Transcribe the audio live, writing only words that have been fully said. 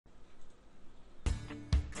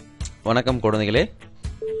வணக்கம் குழந்தைகளே.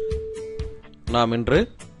 நாம் இன்று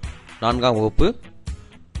 4ஆம் வகுப்பு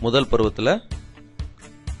முதல் பருவத்தில்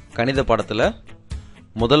கணித பாடத்தில்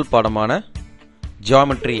முதல் பாடமான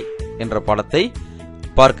ஜியாமெட்ரி என்ற பாடத்தை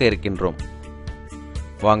பார்க்க இருக்கின்றோம்.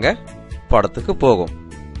 வாங்க பாடத்துக்கு போகும்.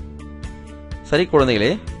 சரி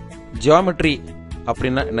குழந்தைகளே, ஜியாமெட்ரி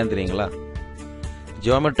அப்படின்னா என்ன தெரியுங்களா?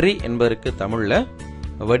 ஜியாமெட்ரி என்பதற்கு தமிழ்ல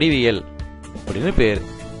வடிவியல் அப்படின்னு பேர்.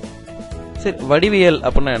 சரி, வடிவியல்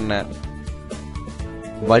அப்படின்னா என்ன?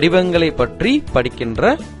 வடிவங்களை பற்றி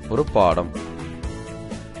படிக்கின்ற ஒரு பாடம்.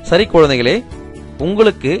 சரி குழந்தைகளே,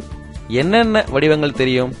 உங்களுக்கு என்னென்ன வடிவங்கள்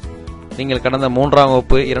தெரியும்? நீங்கள் கடந்த 3ஆம்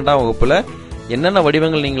வகுப்பு 2ஆம் வகுப்புல என்னென்ன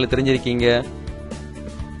வடிவங்கள் நீங்கள் தெரிஞ்சிருக்கீங்க?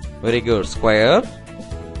 Very good. Square,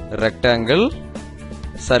 rectangle,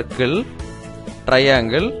 circle,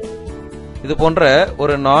 triangle, இது போன்ற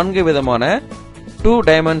ஒரு 4 விதமான 2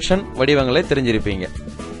 டைமென்ஷன் வடிவங்களை தெரிஞ்சிருப்பீங்க.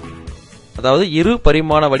 அதாவது 2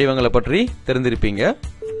 பரிமாண வடிவங்களை பற்றி தெரிந்திருப்பீங்க.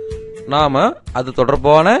 நாம அது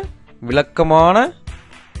தொடர்பான விளக்கமான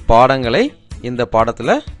பாடங்களை இந்த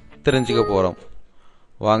பாடத்துல தெரிஞ்சுக்க போறோம்.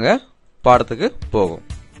 வாங்க பாடத்துக்கு போகும்.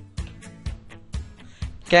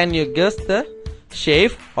 Can you guess the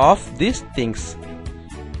shape of these things?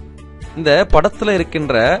 இந்த படத்துல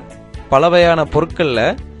இருக்கின்ற பலவகையான பொருட்கள்ல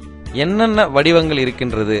என்னென்ன வடிவங்கள்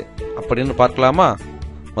இருக்கின்றது அப்படின்னு பார்க்கலாமா?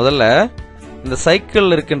 முதல்ல இந்த சைக்கிள்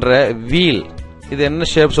இருக்கின்ற வீல், இது என்ன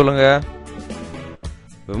ஷேப் சொல்லுங்க?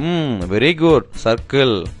 Very good,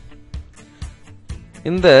 circle.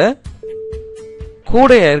 இந்த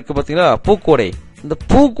கூடை இருக்கு பாத்தீங்களா, பூக்கூடை, இந்த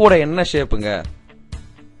பூக்கூடை என்ன ஷேப்புங்க?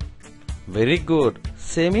 Very good,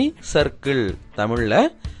 semi circle. தமிழ்ல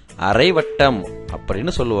அரைவட்டம்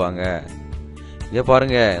அப்படின்னு சொல்லுவாங்க. இங்க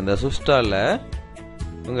பாருங்க, இந்த சுஸ்டால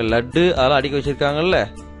இவங்க லட்டு அதெல்லாம் அடிக்க வச்சிருக்காங்கல்ல,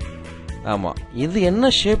 ஆமா, இது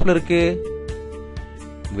என்ன ஷேப்ல இருக்கு?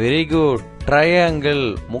 வெரி குட், ட்ரையாங்கிள்,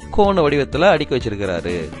 முக்கோண வடிவத்துல அடிக்க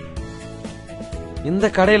வச்சிருக்கிறாரு. இந்த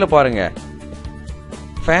கடையில பாருங்க,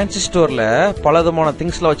 ஃபேன்சி ஸ்டோர்ல பலவிதமான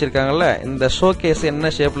திங்ஸ் எல்லாம் வச்சிருக்காங்கல்ல, இந்த ஷோகேஸ்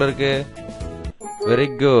என்ன ஷேப்ல இருக்கு? Very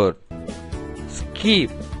good,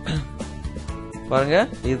 skip. பாருங்க,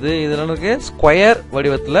 இதுல இருக்கு ஸ்கொயர்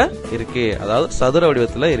வடிவத்துல இருக்கு, அதாவது சதுர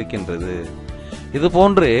வடிவத்துல இருக்கின்றது. இது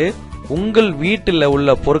போன்று உங்கள் வீட்டில்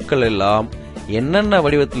உள்ள பொருட்கள் எல்லாம் என்னென்ன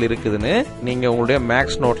வடிவத்தில் இருக்குதுன்னு நீங்க உங்களுடைய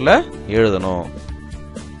மேக்ஸ் நோட்ல எழுதணும்.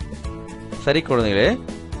 சரி குழந்தைகளே,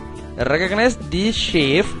 recognize the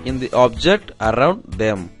shape in the object around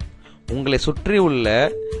them. உங்களை சுற்றி உள்ள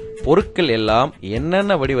பொருட்கள் எல்லாம்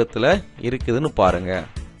என்னென்ன வடிவத்துல இருக்குதுன்னு பாருங்க.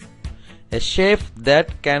 A shape that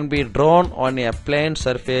can be drawn on a plane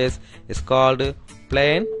surface is called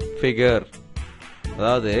plane figure.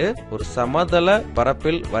 அதாவது ஒரு சமதள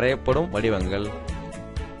பரப்பில் வரையப்படும் வடிவங்கள்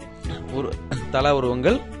ஒரு தள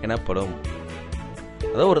உருவங்கள் எனப்படும்.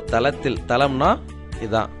 அதாவது ஒரு தளத்தில், தளம்னா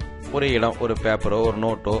இதான் ஒரு இடம், ஒரு பேப்பரோ ஒரு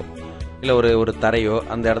நோட்டோ இல்ல ஒரு தரையோ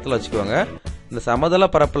அந்த இடத்துல வச்சுக்குவாங்க. இந்த சமதள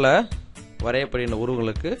பரப்புல வரையப்படுகிற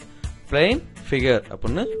உருவங்களுக்கு பிளெயின் ஃபிகர்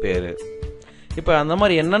அப்படின்னு பேரு. இப்ப அந்த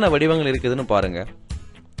மாதிரி என்னென்ன வடிவங்கள் இருக்குதுன்னு பாருங்க.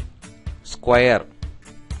 ஸ்கொயர்,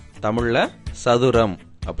 தமிழ்ல சதுரம்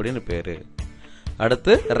அப்படின்னு பேரு.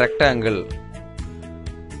 அடுத்து ரெக்டாங்கிள்,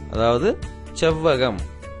 அதாவது செவ்வகம்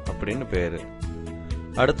அப்படின்னு பேரு.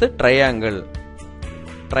 அடுத்து ட்ரையாங்கிள்,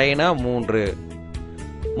 ட்ரைனா 3,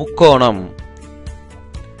 முக்கோணம்.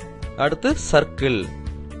 அடுத்து சர்க்கிள்,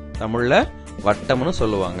 தமிழ்ல வட்டம்னு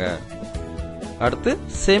சொல்லுவாங்க. அடுத்து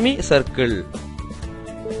செமி சர்க்கிள்,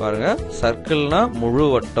 பாருங்க, சர்க்கிள்னா முழு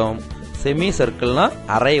வட்டம், செமி சர்க்கிள்னா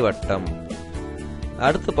அரை வட்டம்.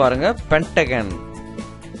 அடுத்து பாருங்க பென்டகன்,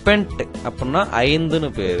 பென்ட் அப்படின்னா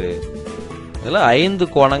 5ன்னு பேரு. இதுல 5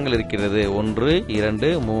 கோணங்கள் இருக்கிறது. 1 2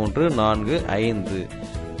 3 4 5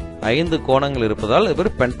 5 கோணங்கள் இருப்பதால் இது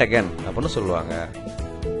பேர் பென்டகன் அப்படின்னு சொல்லுவாங்க.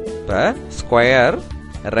 இப்ப square,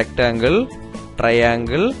 rectangle,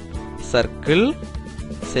 triangle, circle,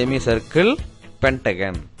 semi circle,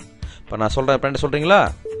 Pentagon. இப்ப நான் சொல்றேன், சொல்றீங்களா?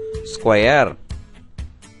 ஸ்கொயர்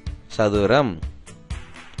சதுரம்,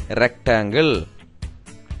 ரெக்டாங்கிள்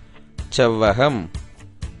செவ்வகம்,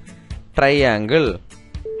 ட்ரையாங்கிள்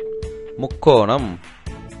முக்கோணம்,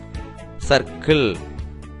 சர்க்கிள்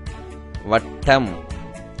வட்டம்,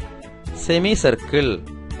 செமி சர்க்கிள்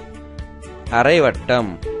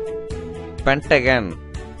அரைவட்டம், பென்டகன்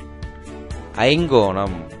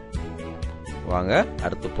ஐங்கோணம். வாங்க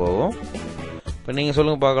அடுத்து போவோம். இப்ப நீங்க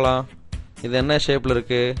சொல்லுங்க பார்க்கலாம், இது என்ன ஷேப்ல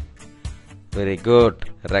இருக்கு? Very good,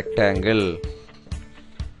 rectangle.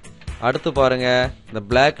 அடுத்து பாருங்க, இந்த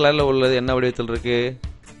பிளாக் கலர்ல உள்ளது என்ன வடிவத்தில் இருக்கு?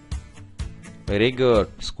 Very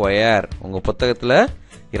good, square. உங்க புத்தகத்துல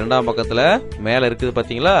 2ஆம் பக்கத்துல மேல இருக்குது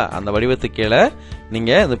பாத்தீங்களா, அந்த வடிவத்துக்கு கீழே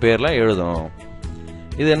நீங்க இந்த பேர்லாம் எழுதணும்.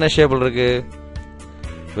 இது என்ன ஷேப்ல இருக்கு?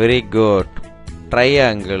 Very good.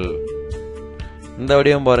 ட்ரையாங்கிள். இந்த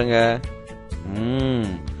வடிவம் பாருங்க.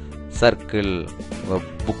 சர்க்கிள்.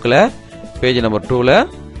 புக்கில் பேஜ் நம்பர் 2ல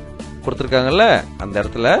கொடுத்துருக்காங்கல்ல, அந்த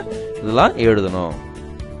இடத்துல இதெல்லாம் எழுதணும்.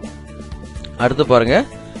 அடுத்து பாருங்க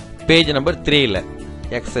பேஜ் நம்பர் 3ல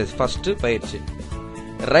எக்ஸசைஸ் ஃபர்ஸ்ட் பயிற்சி.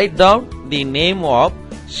 Write down the name of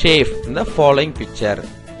shape in the following picture.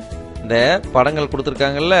 இந்த படங்கள்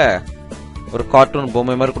கொடுத்துருக்காங்கல்ல, ஒரு கார்ட்டூன்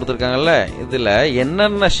பொம்மை மாதிரி கொடுத்துருக்காங்கல்ல, இதுல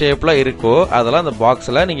என்னென்ன ஷேப்ல இருக்கோ அதெல்லாம் இந்த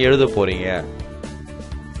பாக்ஸ்ல நீங்க எழுத போறீங்க.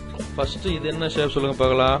 ஃபர்ஸ்ட் இது என்ன ஷேப் சொல்லுங்க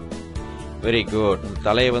பார்க்கலாம். Very good.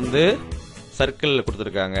 தலையை வந்து சர்க்கிள்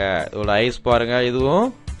கொடுத்துருக்காங்க. இதோட ஐஸ் பாருங்க, இதுவும்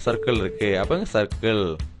சர்க்கிள் இருக்கு. அப்ப சர்க்கிள்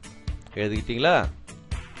எழுதிக்கிட்டீங்களா?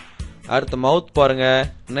 அடுத்த மவுத் பாருங்க,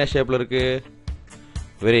 என்ன ஷேப்ல இருக்கு.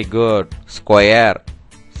 Very good. ஸ்கொயர்.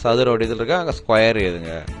 சதுர வடிவத்தில் இருக்கா, அங்க ஸ்கொயர்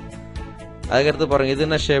எழுதுங்க. அதுக்கடுத்து பாருங்க, இது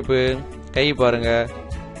என்ன ஷேப்பு. கை பாருங்க,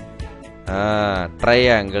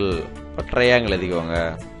 ட்ரையாங்கிள். ட்ரையாங்கிள் எழுதிக்கோங்க.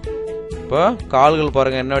 இப்போ கால்கள்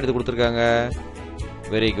பாருங்க, என்ன வடிவத்தில் கொடுத்துருக்காங்க.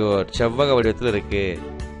 Very good. செவ்வக வடிவத்தில் இருக்கு.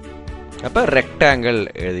 அப்ப ரெக்டாங்கிள்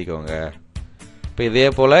எழுதிக்கோங்க. இப்போ இதே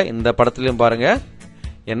போல இந்த படத்திலையும் பாருங்க,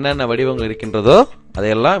 என்னென்ன வடிவங்கள் இருக்கின்றதோ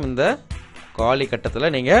அதையெல்லாம் இந்த காலி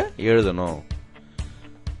கட்டத்தில் நீங்க எழுதணும்.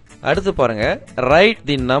 அடுத்து பாருங்க, right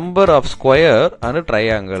the number of square and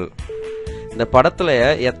triangle. இந்த படத்துல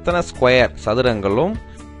எத்தனை ஸ்கொயர் சதுரங்களும்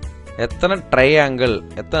எத்தனை ட்ரையாங்கிள்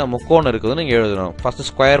எத்தனை முக்கோணம் இருக்குதுன்னு நீங்க எழுதணும். ஃபர்ஸ்ட்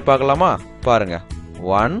ஸ்கொயர் பார்க்கலாமா? பாருங்க.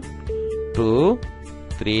 1 2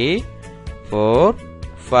 3 4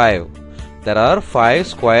 5. There are 5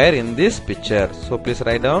 square in this picture. So please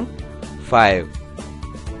write down 5.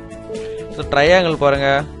 So triangle பாருங்க.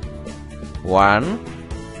 1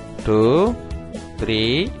 2 3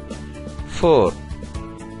 4.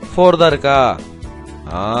 4 தான் இருக்கா?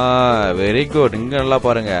 Very good. இங்க நல்லா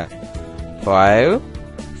பாருங்க. 5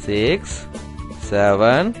 6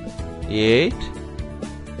 7 8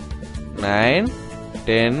 9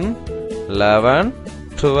 10 11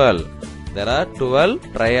 12. There are 12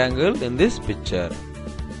 triangle in this picture.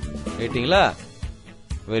 கேட்டிங்களா?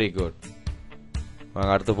 Very good.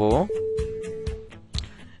 வாங்க அடுத்து போவோம்.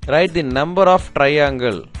 Right the number of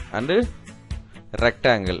triangle and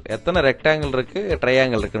rectangle. எத்தனை ரெக்டாங்கிள் இருக்கு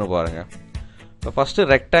ட்ரையாங்கிள் இருக்குன்னு பாருங்க. இப்போ ஃபர்ஸ்ட்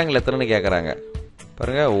ரெக்டாங்கிள் எத்தனைன்னு கேட்குறாங்க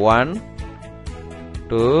பாருங்க. 1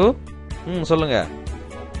 2 சொல்லுங்க.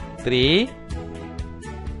 3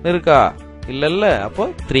 இருக்கா? இல்ல. அப்போ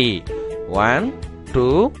 3. 1 2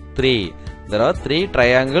 3. There are 3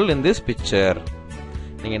 triangle in this picture.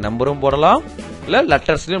 நீங்க நம்பரும் போடலாம், இல்ல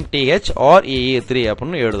லெட்டர்ஸ்லயும் TH or EE 3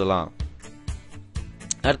 அப்படின்னு எழுதலாம்.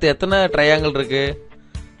 அடுத்து எத்தனை ட்ரையாங்கிள் இருக்கு?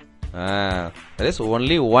 There is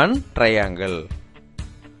only one triangle.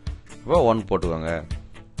 அப்போ 1 போட்டுக்கோங்க.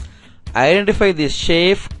 Identify the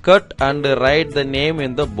shape, cut and write the name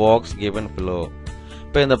in the box given below.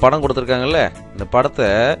 இப்போ இந்த படம் கொடுத்துருக்காங்கல்ல, இந்த படத்தை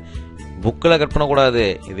புக்கில் கட் பண்ணக்கூடாது.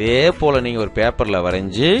 இதே போல நீங்க ஒரு பேப்பர்ல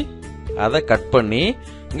வரைஞ்சி அதை கட் பண்ணி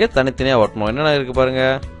இங்க தனித்தனியா ஒட்டணும். என்னென்ன இருக்கு பாருங்க.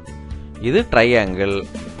 இது ட்ரையாங்கிள்.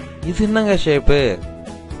 இது என்னங்க ஷேப்பு?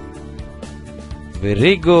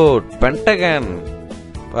 Very good. பென்டகன்.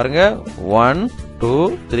 பாருங்க. 1 2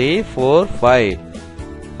 3 4 5.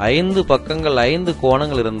 5 பக்கங்கள் 5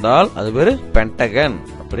 கோணங்கள் இருந்தால் அது பேரு பென்டகன்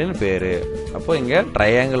அப்படின்னு பேரு. அப்போ இங்க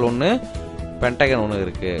ட்ரையாங்கிள் ஒன்று பென்டகன் ஒன்று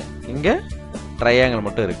இருக்கு. இங்க ட்ரையாங்கிள்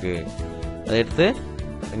மட்டும் இருக்கு. அதை எடுத்து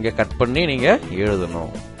இங்க கட் பண்ணி நீங்க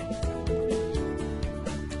எழுதணும்.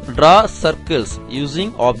 Draw circles using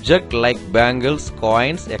object like bangles,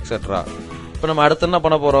 coins, etc. இப்போ நம்ம அடுத்து என்ன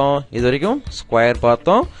பண்ண போறோம்? இது வரைக்கும் ஸ்கொயர்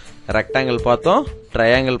பார்த்தோம், ரெக்டாங்கிள் பார்த்தோம்,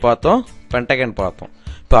 ட்ரையாங்கிள் பார்த்தோம், பென்டகன் பார்த்தோம்.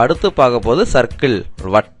 இப்போ அடுத்து பார்க்க போது சர்க்கிள்,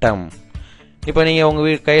 வட்டம். இப்போ நீங்க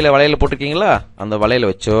உங்க கையில வளையல போட்டிருக்கீங்களா? அந்த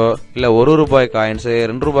வளையல வச்சோ இல்ல 1 ரூபாய் காயின்ஸ்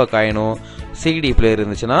 2 ரூபாய் காயினும் CD பிளேயர்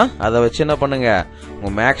இருந்துச்சுன்னா அதை வச்சு என்ன பண்ணுங்க,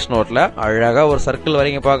 உங்க மேக்ஸ் நோட்ல அழகா ஒரு சர்க்கிள்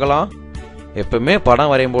வரைங்க பார்க்கலாம். எப்பவுமே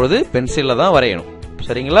படம் வரையும் பொழுது பென்சில்ல தான் வரையணும்.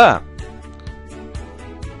 சரிங்களா?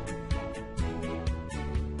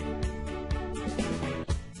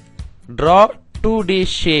 Draw 2D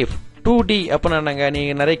shape. 2D அப்படின்னா என்னங்க?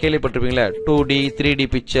 நீங்க நிறைய கேள்விப்பட்டிருப்பீங்களா 2D 3D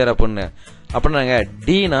பிக்சர் அப்படின்னு. அப்படின்னாங்க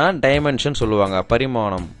Dனா டைமென்ஷன் சொல்லுவாங்க,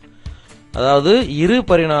 பரிமாணம். அதாவது இரு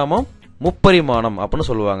பரிணாமம் முப்பரிமாணம் அப்படின்னு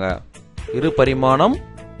சொல்லுவாங்க. இரு பரிமாணம்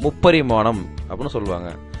முப்பரிமாணம் அப்படின்னு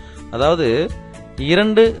சொல்லுவாங்க. அதாவது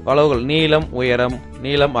 2 அளவுகள், நீளம் உயரம்,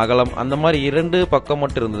 நீளம் அகலம், அந்த மாதிரி 2 பக்கம்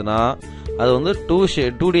மட்டும் இருந்ததுன்னா அது வந்து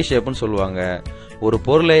 2D ஷேப்னு சொல்லுவாங்க. ஒரு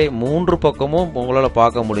பொருளை 3 பக்கமும் உங்களால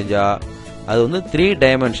பார்க்க முடிஞ்சா அது வந்து 3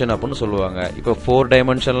 டைமென்ஷன் அப்படின்னு சொல்லுவாங்க. இப்போ 4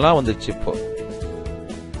 டைமென்ஷன்லாம் வந்துச்சு. இப்போ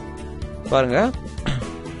பாருங்க,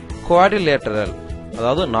 குவாட்ரிலேட்டரல்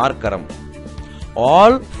அதாவது நாற்கரம்.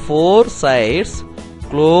 All 4 sides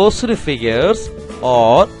closed figures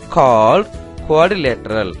are called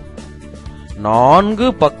quadrilateral. 4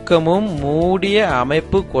 பக்கமும் மூடிய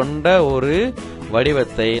அமைப்பு கொண்ட ஒரு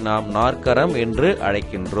வடிவத்தை நாம் நாற்கரம் என்று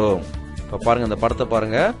அழைக்கின்றோம். இப்ப பாருங்க, இந்த படத்தை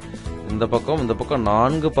பாருங்க. இந்த பக்கம்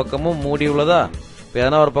 4 பக்கமும் மூடி உள்ளதா? இப்ப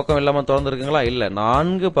எதனா ஒரு பக்கம் இல்லாம திறந்துருக்குங்களா? இல்ல,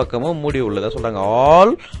 4 பக்கமும் மூடி உள்ளதா சொல்றாங்க.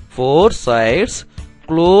 All 4 sides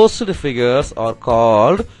closed figures are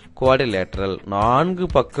called quadrilateral. 4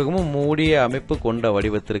 பக்கமும் மூடிய அமைப்பு கொண்ட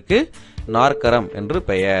வடிவத்திற்கு நாற்கரம் என்று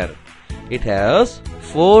பெயர். It has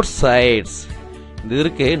 4 sides.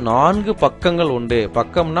 இதற்கு 4 பக்கங்கள் உண்டு.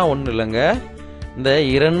 பக்கம்னா ஒண்ணு இல்லைங்க, இந்த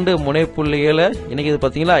 2 முனைப்புள்ளிகளை இன்னைக்கு இது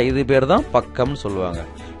பாத்தீங்களா, இது பேர் தான் பக்கம்னு சொல்லுவாங்க.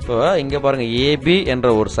 இப்போ இங்க பாருங்க, ஏபி என்ற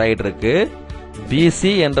ஒரு சைடு இருக்கு,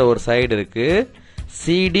 பிசி என்ற ஒரு சைடு இருக்கு,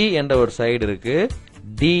 சிடி என்ற ஒரு சைடு இருக்கு,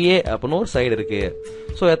 டிஏ அப்படின்னு ஒரு சைடு இருக்கு.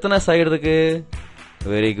 சோ எத்தனை சைடு இருக்கு?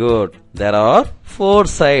 Very good. There are 4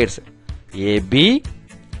 sides. AB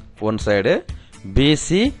one side,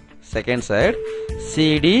 PC second side,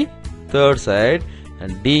 CD third side,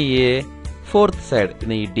 and DA fourth side.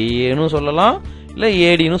 இன்னைக்கு டிஏன்னு சொல்லலாம், இல்ல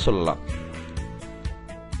ஏடின்னு சொல்லலாம்.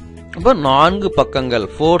 அப்ப 4 பக்கங்கள்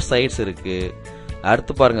 4 sides இருக்கு.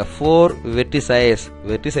 அடுத்து பாருங்க, 4 vertices.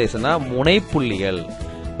 வெர்டிசைஸ்னா முனைப்புள்ளிகள்.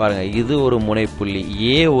 பாருங்க, இது ஒரு முனைப்புள்ளி,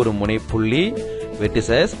 ஏ ஒரு முனைப்புள்ளி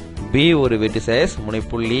வெர்டிசைஸ், பி ஒரு வெர்டிசைஸ்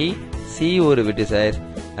முனைப்புள்ளி, சி ஒரு வெர்டிசைஸ்,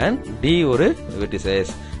 and D ஒரு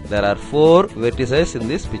வெர்டிசைஸ். There are 4 vertices in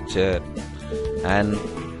this picture and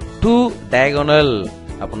 2 diagonal.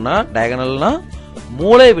 அப்படின்னா diagonalனா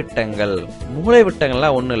மூலை விட்டங்கள். மூலை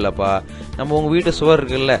விட்டங்கள்லாம் ஒண்ணும் இல்லப்பா, நம்ம உங்க வீட்டு சுவர்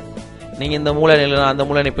இருக்குல்ல, நீங்க இந்த மூலை நிலை அந்த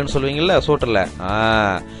மூலை நிப்பேன்னு சொல்லுவீங்கல்ல சோட்டர்ல,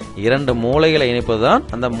 2 மூலைகளை இணைப்பதுதான்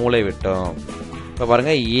அந்த மூலை விட்டம். இப்ப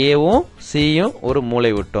பாருங்க, ஏவும் சியும் ஒரு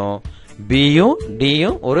மூலை விட்டம், பியும்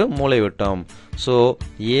டியும் ஒரு மூலை விட்டம். So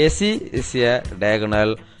AC is a diagonal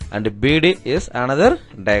and BD is another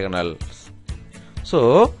diagonal. So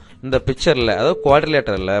இந்த பிக்சர்ல, அதாவது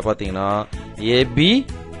குவாட்ரிலேட்டரல்ல பாத்தீங்கன்னா AB,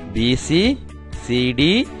 BC, CD,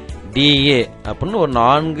 DA அப்படின்னு ஒரு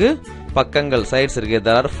 4 பக்கங்கள் சைட்ஸ் இருக்கு.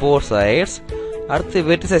 There are 4 sides. அடுத்து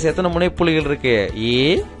வெர்டிசஸ் எத்தனை முனைப்புள்ளிகள் இருக்கு? A,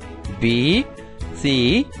 B, C,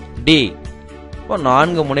 D. இப்போ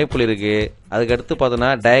 4 முனைப்புள்ளி இருக்கு. அதுக்கு அடுத்து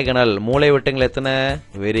பார்த்தோன்னா டயகனல் மூலை விட்டங்கள் எத்தனை?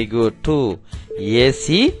 Very good, 2. AC,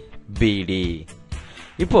 BD.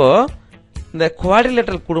 இப்போ இந்த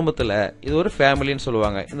குவாட்ரிலேட்டரல் குடும்பத்துல இது ஒரு ஃபேமிலின்னு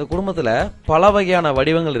சொல்லுவாங்க. இந்த குடும்பத்துல பல வகையான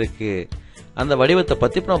வடிவங்கள் இருக்கு. அந்த வடிவத்தை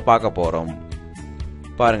பத்தி இப்ப நம்ம பார்க்க போறோம்.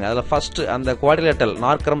 பாருங்க, அதுல ஃபர்ஸ்ட் அந்த குவாட்ரிலேட்டரல்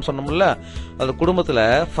நாற்கரம் சொன்னோம்ல, அந்த குடும்பத்துல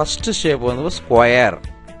ஃபர்ஸ்ட் ஷேப் வந்து ஸ்கொயர்.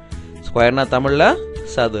 ஸ்கொயர்னா தமிழ்ல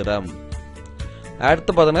சதுரம்.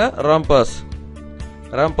 அடுத்து பாத்தீங்கன்னா ரம்பஸ்.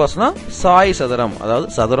 ரம்பஸ்னா சாய் சதுரம், அதாவது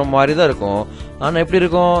சதுரம் மாதிரி தான் இருக்கும், ஆனா எப்படி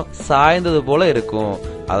இருக்கும்? சாய்ந்தது போல இருக்கும்.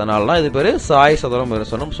 அதனாலதான் இது பேரு சாய்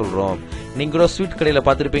சதுரம் சொல்றோம். நீங்க கூட ஸ்வீட் கடையில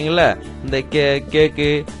பாத்திருப்பீங்கல்ல, இந்த கேக்கு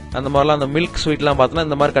அந்த மாதிரிலாம், அந்த மில்க் ஸ்வீட் எல்லாம் பார்த்தோன்னா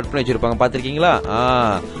இந்த மாதிரி கட் பண்ணி வச்சிருப்பாங்க, பாத்திருக்கீங்களா?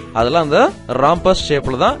 அதெல்லாம் அந்த ராம்பஸ்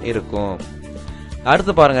ஷேப்ல தான் இருக்கும்.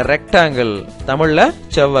 அடுத்து பாருங்க, ரெக்டாங்கிள், தமிழ்ல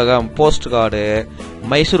செவ்வகம். போஸ்ட் கார்டு,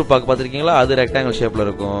 மைசூர் பாக்கு பாத்திருக்கீங்களா? அது ரெக்டாங்கிள் ஷேப்ல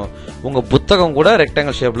இருக்கும். உங்க புத்தகம் கூட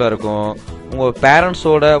ரெக்டாங்கிள் ஷேப்ல இருக்கும். உங்க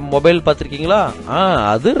பேரண்ட்ஸோட மொபைல் பாத்திருக்கீங்களா?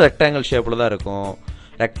 அது ரெக்டாங்கிள் ஷேப்ல தான் இருக்கும்.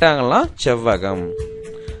 ரெக்டாங்கிள்னா செவ்வகம்.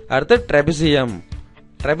 அடுத்து ட்ரெபிசியம்.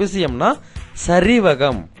 ட்ரெபிசியம்னா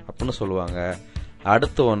சரிவகம் அப்படின்னு சொல்லுவாங்க.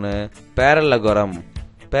 அடுத்து ஒண்ணு பேரலகரம்.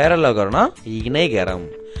 பேரலகரம்னா இணைகரம்.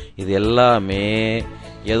 இது எல்லாமே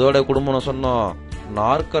எதோட குடும்பம் சொன்னோம்?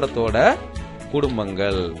 நாற்கரத்தோட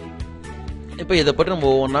குடும்பங்கள். இப்ப இதை பற்றி நம்ம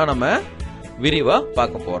ஒவ்வொன்றா நம்ம விரிவா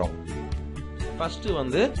பார்க்க போறோம். ஃபர்ஸ்ட்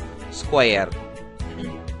வந்து ஸ்கொயர்.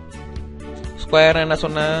 ஸ்கொயர் என்ன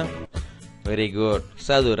சொன்ன? வெரி குட்,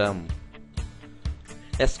 சதுரம்.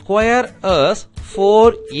 A square has 4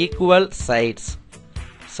 equal sides.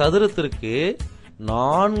 சதுரத்திற்கு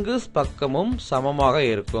 4 பக்கமும் சமமாக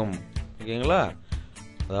இருக்கும். ஓகேங்களா?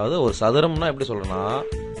 அதாவது ஒரு சதுரம்னா எப்படி சொல்லணும்னா,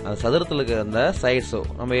 அந்த சதுரத்துல இருக்கிற அந்த சைட்ஸ்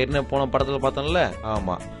நம்ம ஏற்கனவே போன படத்துல பார்த்தோம்ல,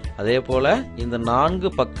 ஆமா, அதே போல இந்த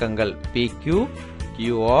 4 பக்கங்கள் PQ,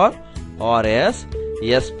 QR, RS,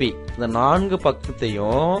 SP, இந்த 4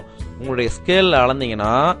 பக்கத்தையும் உங்களுடைய ஸ்கேல்ல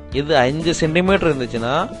அளந்தீங்கன்னா, இது 5 சென்டிமீட்டர்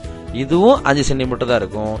இருந்துச்சுன்னா இதுவும் 5 சென்டிமீட்டர் தான்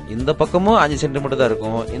இருக்கும், இந்த பக்கமும் 5 சென்டிமீட்டர் தான்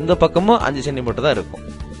இருக்கும், இந்த பக்கமும் 5 சென்டிமீட்டர் தான் இருக்கும்.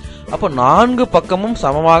 அப்ப 4 பக்கமும்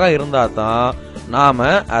சமமாக இருந்தா தான் நாம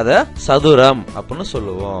அத சதுரம் அப்படின்னு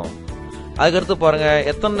சொல்லுவோம். அதுக்கடுத்து பாருங்க,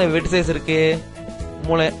 எத்தனை வெர்டிசஸ் இருக்கு?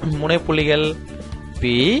 முனைப்புள்ளிகள்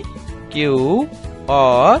P, Q,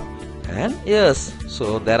 R and S. So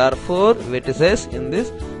there are 4 vertices in this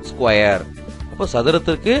square. அப்போ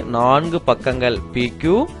சதுரத்திற்கு 4 பக்கங்கள்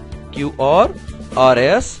PQ, QR,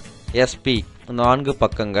 RS, SP 4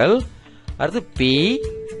 பக்கங்கள். அடுத்து P,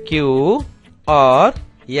 Q, R,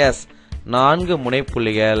 S 4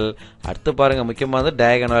 முனைப்புள்ளிகள். அடுத்து பாருங்க முக்கியமானது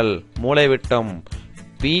டயகனல், மூலைவிட்டம்.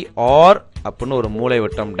 PR அப்படின்னு ஒரு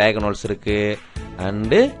மூலைவிட்டம் டயகனல்ஸ் இருக்கு.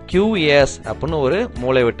 அண்டு QS அப்படின்னு ஒரு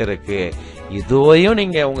மூலைவிட்டம் இருக்கு. இதுவையும்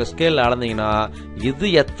நீங்க உங்க ஸ்கேல் அளந்தீங்கன்னா இது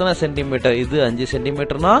எத்தனை சென்டிமீட்டர், இது 5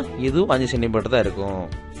 சென்டிமீட்டர்னா இதுவும் 5 சென்டிமீட்டர் தான் இருக்கும்.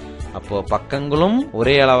 அப்போ பக்கங்களும்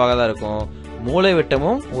ஒரே அளவாக தான் இருக்கும்,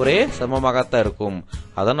 மூலைவிட்டமும் ஒரே சமமாகத்தான் இருக்கும்.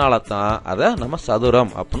 அதனால தான் அதை நம்ம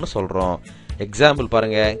சதுரம் அப்படின்னு சொல்றோம். எக்ஸாம்பிள்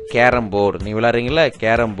பாருங்க, கேரம் போர்டு நீ விளையாடுறீங்களா,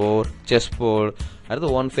 கேரம் போர்டு, செஸ் போர்டு. அடுத்து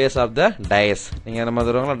one face of the Dias, நீங்க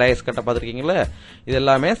நம்ம டயஸ் கட்ட பார்த்துருக்கீங்களா, இது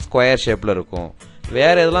எல்லாமே ஸ்கொயர் ஷேப்ல இருக்கும்.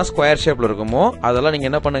 வேற எதெல்லாம் ஸ்கொயர் ஷேப்ல இருக்குமோ அதெல்லாம் நீங்க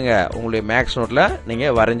என்ன பண்ணுங்க, உங்களுடைய மேக்ஸ் நோட்ல நீங்க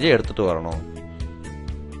வரைஞ்சி எடுத்துட்டு வரணும்.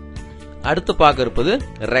 அடுத்து பார்க்க இருப்பது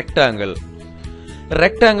ரெக்டாங்கிள்.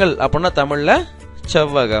 ரெக்டாங்கிள் அப்படின்னா தமிழ்ல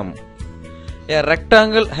செவ்வகம். A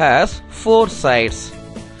rectangle has 4 sides.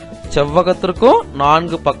 செவ்வகத்திற்கும்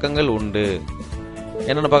 4 பக்கங்கள் உண்டு.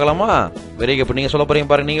 என்னன்னு பார்க்கலாமா? Very good. நீங்க சொல்ல போறீங்க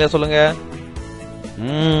பாருங்க, நீங்களே சொல்லுங்க.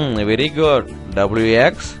 Very good.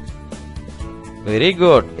 WX, very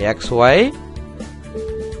good. XY,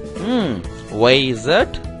 YZ,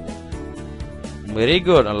 very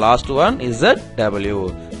good. And last one ZW.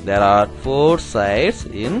 There are 4 sides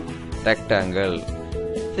in rectangle.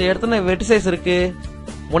 சரி, எத்தனை வெர்டிசைஸ் இருக்கு,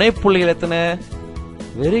 முனைப்புள்ளிகள் எத்தனை?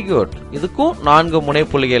 Very good. இதுக்கும் 4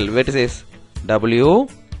 முனைப்புள்ளிகள், வெர்டிசைஸ் W,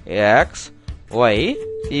 X, Y,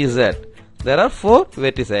 Z. There are 4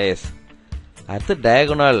 vertices. அடுத்து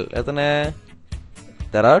diagonal எத்தனை?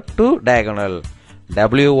 There are 2 diagonal,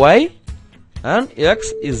 WY and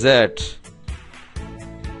XZ.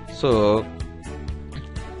 So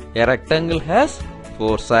a rectangle has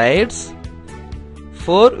 4 sides,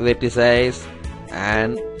 4 vertices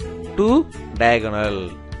and 2 diagonal.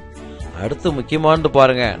 அடுத்து முக்கியமானது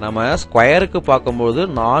பாருங்க, நம்ம ஸ்கொயருக்கு பார்க்கும்போது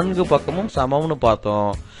 4 பக்கமும் சமம்னு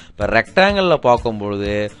பார்த்தோம். இப்ப ரெக்டாங்கிள்ல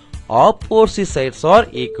பார்க்கும்போது ஆப்போசிட் சைட்ஸ் ஆர்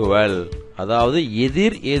ஈக்குவல், அதாவது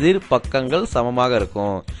எதிர் எதிர் பக்கங்கள் சமமாக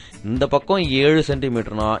இருக்கும். இந்த பக்கம் 7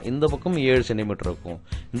 சென்டிமீட்டர்னா இந்த பக்கம் 7 சென்டிமீட்டர் இருக்கும்,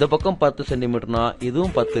 இந்த பக்கம் 10 சென்டிமீட்டர்னா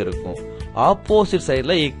இதுவும் 10 இருக்கும். ஆப்போசிட்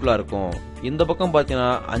சைட்ல ஈக்குவலா இருக்கும். இந்த பக்கம்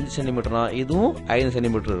பாத்தீங்கன்னா 5 சென்டிமீட்டர்னா இதுவும் 5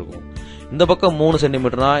 சென்டிமீட்டர் இருக்கும். இந்த பக்கம் 3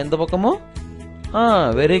 சென்டிமீட்டர்னா இந்த பக்கமும்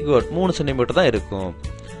வெரி குட் 3 சென்டிமீட்டர் தான் இருக்கும்.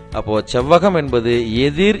 அப்போ செவ்வகம் என்பது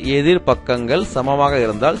எதிர் எதிர் பக்கங்கள் சமமாக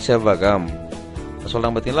இருந்தால் செவ்வகம்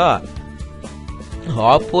சொல்றாங்க. பாத்தீங்களா,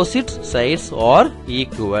 opposite sides are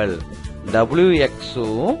equal.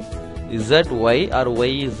 WX-உம் ZY R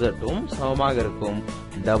YZ-உம் சமமாக இருக்கும்,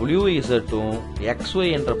 WZ-உம் XY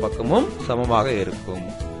என்ற பக்கமும் சமமாக இருக்கும்.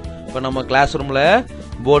 இப்ப நம்ம கிளாஸ் ரூம்ல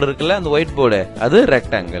போர்டு இருக்குல்ல, அந்த ஒயிட் போர்டு, அது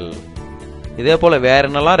ரெக்டாங்கிள். இதே போல வேற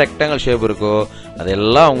என்னெல்லாம் ரெக்டாங்கிள் ஷேப் இருக்கோ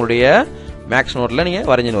அதெல்லாம் உங்களுடைய மேக்ஸ் நோட்ல நீங்க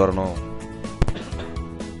வரைஞ்சின்னு வரணும்.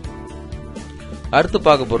 அடுத்து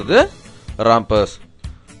பார்க்க போறது ராம்பஸ்.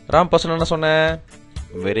 ராம்பஸ் என்ன சொன்னேன்?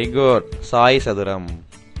 வெரி குட், சாய் சதுரம்.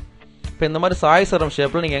 இப்ப இந்த மாதிரி சாய் சதுரம்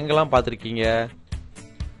ஷேப்ல நீங்க எங்கெல்லாம் பார்த்திருக்கீங்க?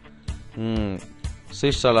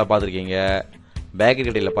 ஸ்வீட் பார்த்திருக்கீங்க, பேக்கரி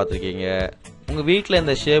கடையில பார்த்திருக்கீங்க. உங்க வீட்டுல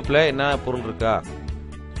இந்த ஷேப்ல என்ன பொருள் இருக்கா?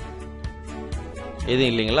 எதுவும்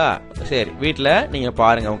இல்லைங்களா? சரி, வீட்டுல நீங்க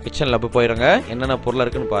பாருங்க, உங்க கிச்சன்ல போய் போயிருங்க, என்னென்ன பொருள்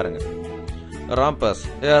இருக்குன்னு பாருங்க. Rhombus.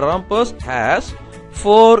 Rhombus has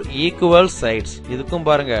 4 equal sides. இதுக்கும்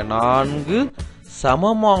பாருங்க 4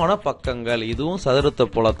 சமமான பக்கங்கள். இதுவும் சதுரத்தை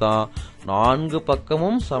போலத்தான், 4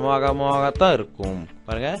 பக்கமும் சமமாகத்தான் இருக்கும்.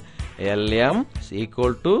 பாருங்க, LM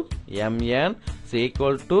equal to MN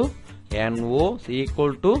equal to NO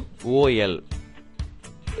equal to OL.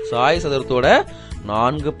 Sai சதுரத்தோட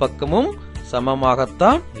 4 பக்கமும்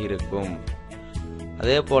சமமாகத்தான் இருக்கும்.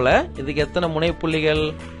 அதே போல இதுக்கு எத்தனை முனைப்புள்ளிகள்?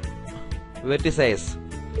 வெர்டிசைஸ்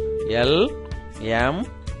L, M,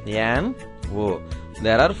 N, O.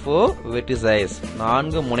 There are 4 vertices.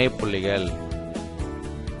 4 முனைப்புள்ளிகள்.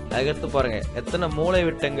 அதுக்கடுத்து பாருங்க, எத்தனை மூலை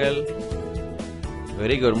விட்டங்கள்?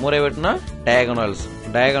 Very good. மூலை விட்டுனா டயகனல்ஸ்.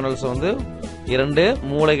 டயகனல்ஸ் வந்து 2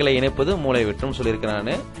 மூலைகளை இணைப்பது மூலை விட்டம் சொல்லியிருக்கேன்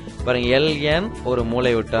நானு. பாருங்க, LN ஒரு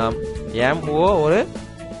மூலை விட்டம், MO ஒரு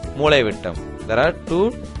மூலை விட்டம். There are 2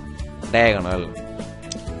 diagonal.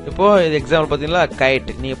 இப்போ இது எக்ஸாம்பிள் பாத்தீங்களா, கைட்.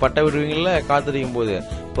 நீங்க பட்டை விடுவீங்கல்ல காத்தடிக்கும் போது,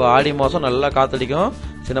 இப்போ ஆடி மாசம் நல்லா காத்தடிக்கும்,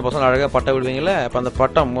 சின்ன பசங்க அழகா பட்டை விடுவீங்கல்ல, அப்ப அந்த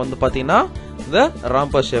பட்டம் வந்து பாத்தீங்கன்னா இந்த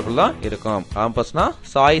ராம்பஸ் ஷேப்ல தான் இருக்கும். ராம்பஸ்னா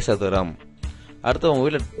சாய் சதுரம். அடுத்து உங்க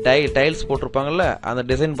வீட்டுல டைல்ஸ் போட்டிருப்பாங்கல்ல, அந்த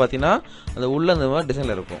டிசைன் பாத்தீங்கன்னா அந்த உள்ள இந்த மாதிரி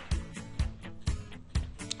டிசைன்ல இருக்கும்.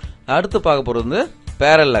 அடுத்து பார்க்க போறது வந்து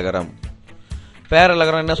பேரலகரம்.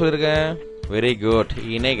 பேரலகரம் என்ன சொல்லியிருக்கேன்? Very good,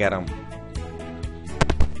 இணைகரம்.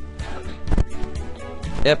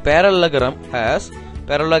 A parallelogram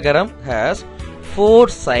has 4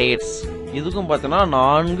 sides. இதுக்கும் பார்த்தீங்கன்னா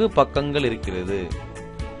 4 பக்கங்கள் இருக்கிறது.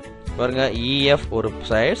 பாருங்க EF ஒரு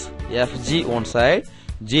sides, FG one side,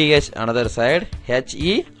 GH another side,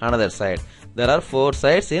 HE another side. There are 4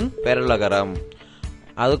 sides in parallelogram.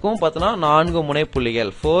 அதுக்கும் பார்த்தனா 4 முனை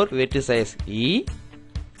புள்ளிகள், 4 vertices E,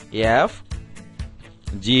 F,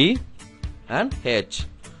 G and H.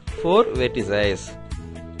 4 vertices.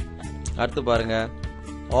 அடுத்து பாருங்க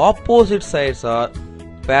opposite sides are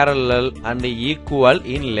parallel and equal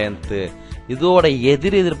in length. இதோட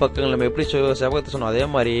எதிர் பக்கங்கள் நம்ம எப்படி செவ்வகத்தை சொன்னோம் அதே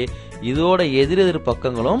மாதிரி இதோட எதிர்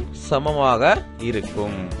பக்கங்களும் சமமாக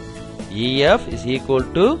இருக்கும். EF is equal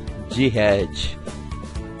to GH.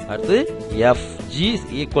 அடுத்து FG is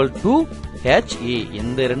equal to HE.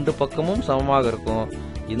 இந்த ரெண்டு பக்கமும் சமமாக இருக்கும்,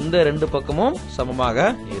 இந்த ரெண்டு பக்கமும் சமமாக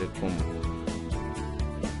இருக்கும்.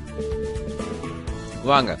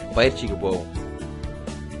 வாங்க பயிற்சிக்கு போவோம்.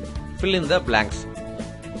 Fill in the blanks.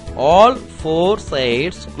 All 4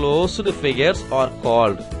 sides closed figures are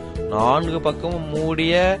called. 4 பக்கமும்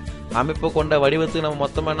மூடிய அமைப்பு கொண்ட வடிவத்துக்கு நம்ம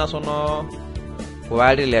மொத்தமா என்ன சொன்னோம்?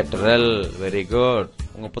 quadrilateral. Very good.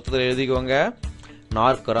 உங்க புத்தகத்தில் எழுதிக்கோங்க.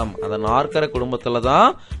 நாற்கரம். அந்த நாற்கர குடும்பத்துல தான்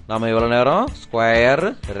நாம இவ்வளவு நேரம் square,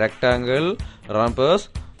 rectangle, ரம்பஸ்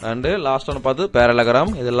and last one பார்த்து parallelogram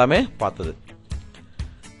இது எல்லாமே பார்த்தது.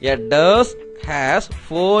 A desk has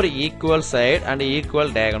 4 equal side and equal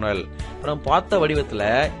diagonal. நம்ம பார்த்த வடிவத்துல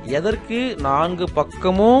எதற்கு 4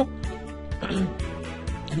 பக்கமும்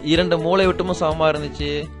 2 மூலை விட்டமும் சமமா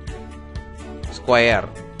இருந்துச்சு? ஸ்கொயர்.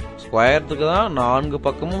 ஸ்கொயருக்கு தான் 4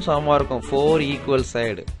 பக்கமும் சமமா இருக்கும், 4 equal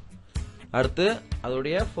side. அடுத்து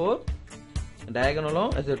அதோடைய 4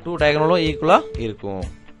 டயகனலும் 2 டயகனலும் ஈக்குவலா இருக்கும்.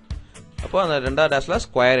 அப்போ அந்த ரெண்டாவது டேஷ்ல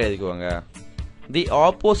square எழுதிக்குவாங்க. The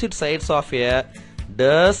opposite sides of a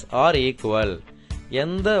desk are equal.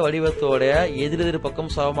 எந்த வடிவத்தோட எதிரெதிர்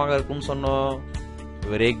பக்கம் சமமாக இருக்கும் சொன்னோம்?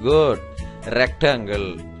 Very good. ரெக்டாங்கிள்,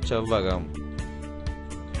 செவ்வகம்.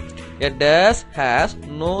 A desk has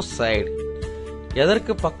no side.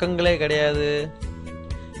 எதற்கு பக்கங்களே கிடையாது?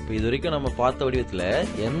 இது வரைக்கும் நம்ம பார்த்த வடிவத்துல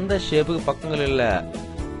எந்த ஷேப்புக்கு பக்கங்கள் இல்ல?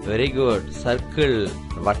 Very good. சர்க்கிள்,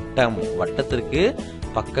 வட்டம். வட்டத்திற்கு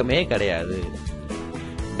பக்கமே கிடையாது.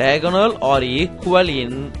 diagonal are equal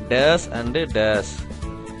in desk and desk.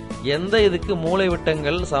 எந்த இதுக்கு மூலை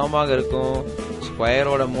விட்டங்கள் சமமாக இருக்கும்?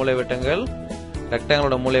 ஸ்கொயரோட மூலை விட்டங்கள்,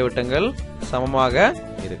 ரெக்டாங்கிளோட மூலை விட்டங்கள் சமமாக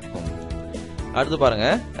இருக்கும். அடுத்து பாருங்க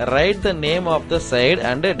right the name of the side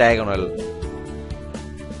and diagonal.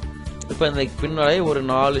 இப்ப இந்த பின்னாடி ஒரு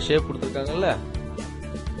 4 ஷேப் கொடுத்திருக்காங்கல்ல,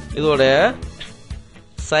 இதோட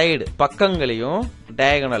சைடு பக்கங்களையும்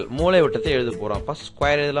டயகனல் மூலை விட்டத்தை எழுத போறோம். ஃபர்ஸ்ட்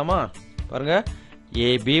ஸ்கொயர் எழுதலாமா? பாருங்க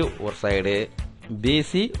AB ஒரு சைடு,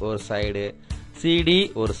 BC ஒரு சைடு, CD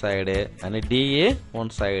ஒரு side and DA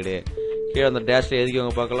one side. கீழே அந்த டேஷ்ல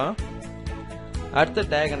எழுதிக்கோங்க பார்க்கலாம். அடுத்த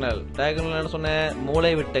டயகனல். டயகனல் என்ன சொன்னேன்?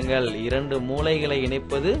 மூலை விட்டங்கள், 2 மூலைகளை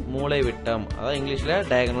இணைப்பது மூலை விட்டம். அதான் இங்கிலீஷ்ல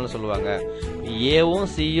டயகனல் சொல்லுவாங்க. ஏவும்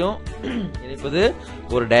சியும் இணைப்பது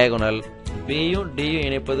ஒரு டயகனல், பியும் டியும்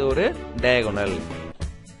இணைப்பது ஒரு டயகனல்.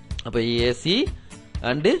 அப்ப ஏசி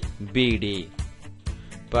அண்ட் பிடி.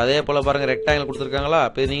 இப்ப அதே போல பாருங்க ரெக்டாங்கிள் கொடுத்துருக்காங்களா?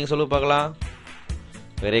 இப்ப நீங்க சொல்லு பார்க்கலாம்.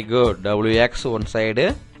 Very good. WX one side,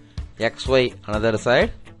 XY another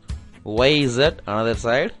side, YZ another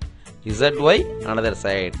side, ZY another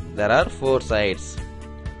side. There are 4 sides.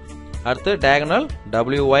 அடுத்து diagonal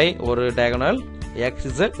WY ஒரு diagonal,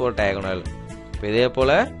 XZ ஒரு diagonal. இதே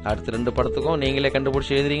போல அடுத்த 2 படத்துக்கும் நீங்களே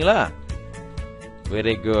கண்டுபிடிச்சு எழுதுறீங்களா?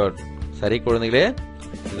 Very good. சரி குழந்தைகளே,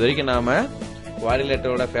 இது வரைக்கும் நாம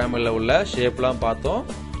குவாட்ரிலேட்டரோட ஃபேமிலியில் உள்ள ஷேப்லாம் பார்த்தோம்,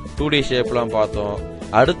 2D ஷேப்லாம் பார்த்தோம்.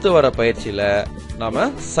 அடுத்து வர பயிற்சியில நாம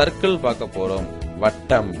சர்க்கிள் பார்க்க போறோம்,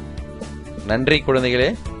 வட்டம். நன்றி குழந்தைகளே.